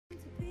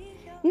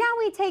Now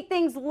we take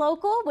things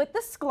local with the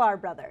Sklar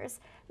Brothers.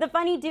 The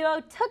funny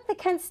duo took the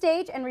Kent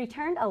stage and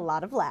returned a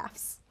lot of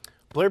laughs.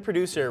 Blurb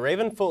producer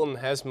Raven Fulton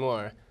has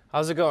more.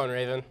 How's it going,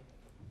 Raven?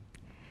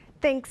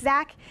 Thanks,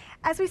 Zach.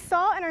 As we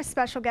saw in our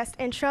special guest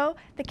intro,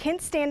 the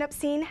Kent stand-up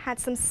scene had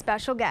some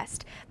special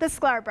guests, the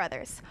Sklar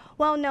Brothers,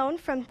 well known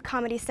from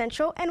Comedy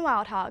Central and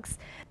Wild Hogs.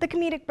 The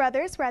comedic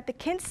brothers were at the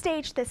Kent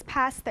stage this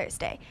past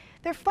Thursday.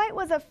 Their flight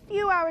was a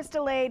few hours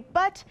delayed,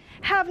 but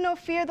have no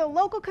fear, the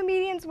local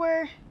comedians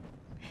were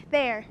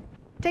there.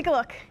 Take a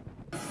look.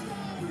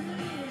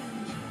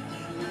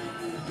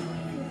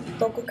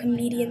 Local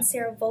comedian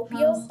Sarah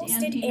Volpio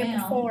hosted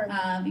and performed.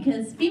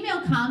 Because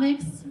female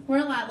comics, we're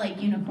a lot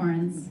like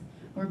unicorns.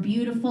 We're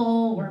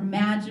beautiful, we're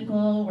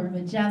magical, we're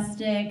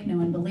majestic, no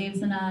one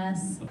believes in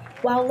us.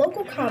 While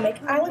local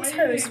comic Alex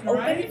Hurst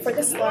opened for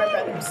the Sklar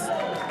Brothers.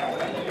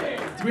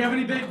 Do we have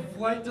any big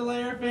flight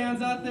delayer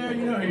fans out there?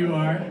 You know who you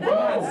are. Come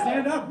on,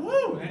 stand up,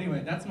 woo!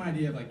 Anyway, that's my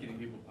idea of like getting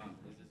people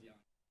pumped. It's just young.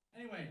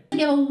 Anyway.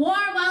 Give a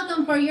warm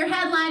welcome for your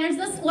headliners,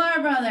 the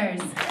Sklar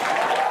Brothers.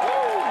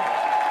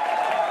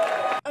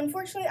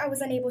 Unfortunately, I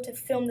was unable to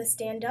film the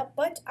stand-up,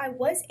 but I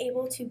was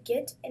able to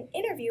get an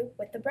interview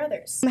with the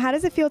brothers. How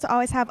does it feel to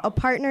always have a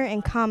partner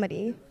in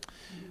comedy?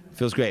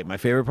 Feels great. My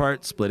favorite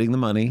part, splitting the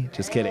money.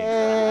 Just kidding.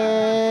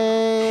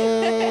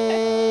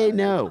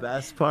 No. The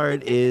best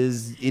part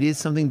is it is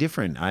something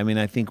different. I mean,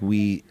 I think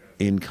we,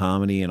 in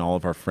comedy and all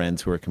of our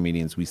friends who are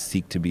comedians, we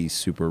seek to be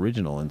super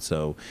original. And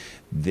so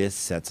this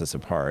sets us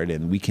apart.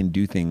 And we can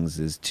do things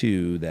as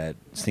two that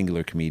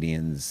singular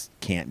comedians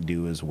can't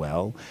do as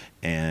well.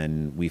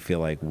 And we feel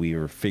like we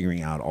are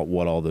figuring out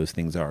what all those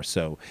things are.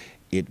 So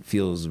it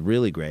feels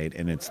really great,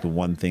 and it's the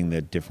one thing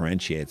that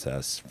differentiates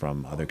us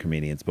from other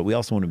comedians. But we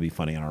also want to be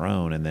funny on our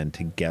own, and then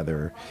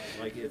together,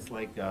 it's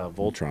like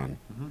Voltron,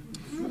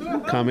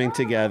 coming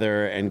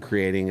together and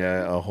creating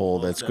a whole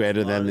that's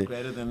greater than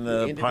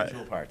the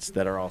individual parts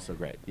that are also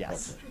great.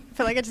 Yes. I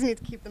feel like I just need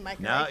to keep the mic.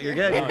 No, you're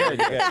good. You're good.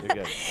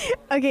 You're good.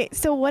 Okay,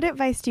 so what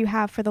advice do you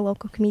have for the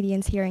local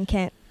comedians here in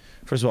Kent?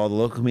 First of all, the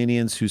local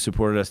comedians who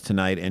supported us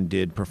tonight and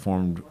did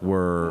perform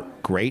were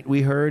great,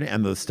 we heard,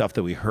 and the stuff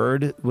that we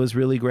heard was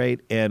really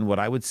great. And what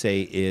I would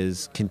say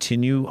is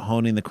continue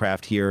honing the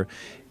craft here,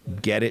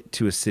 get it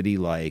to a city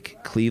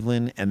like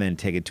Cleveland, and then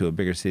take it to a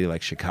bigger city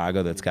like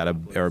Chicago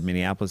or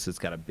Minneapolis that's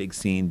got a big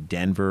scene,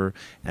 Denver,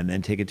 and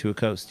then take it to a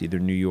coast, either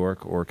New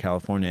York or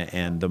California.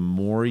 And the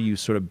more you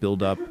sort of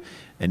build up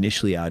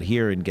initially out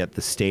here and get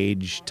the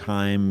stage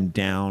time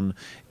down,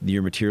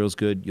 your material's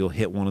good, you'll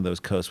hit one of those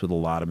coasts with a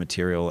lot of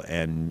material,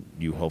 and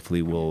you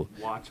hopefully will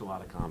watch a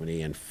lot of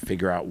comedy and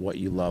figure out what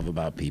you love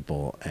about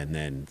people, and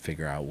then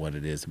figure out what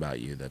it is about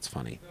you that's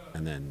funny,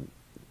 and then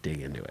dig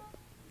into it.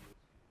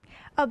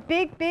 A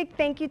big, big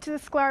thank you to the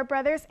Sklar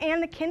Brothers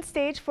and the Kent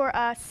stage for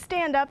a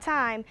stand-up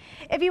time.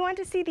 If you want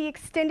to see the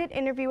extended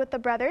interview with the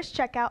brothers,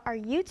 check out our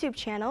YouTube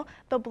channel,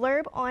 The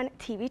Blurb on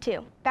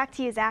TV2. Back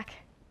to you, Zach.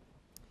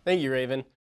 Thank you, Raven.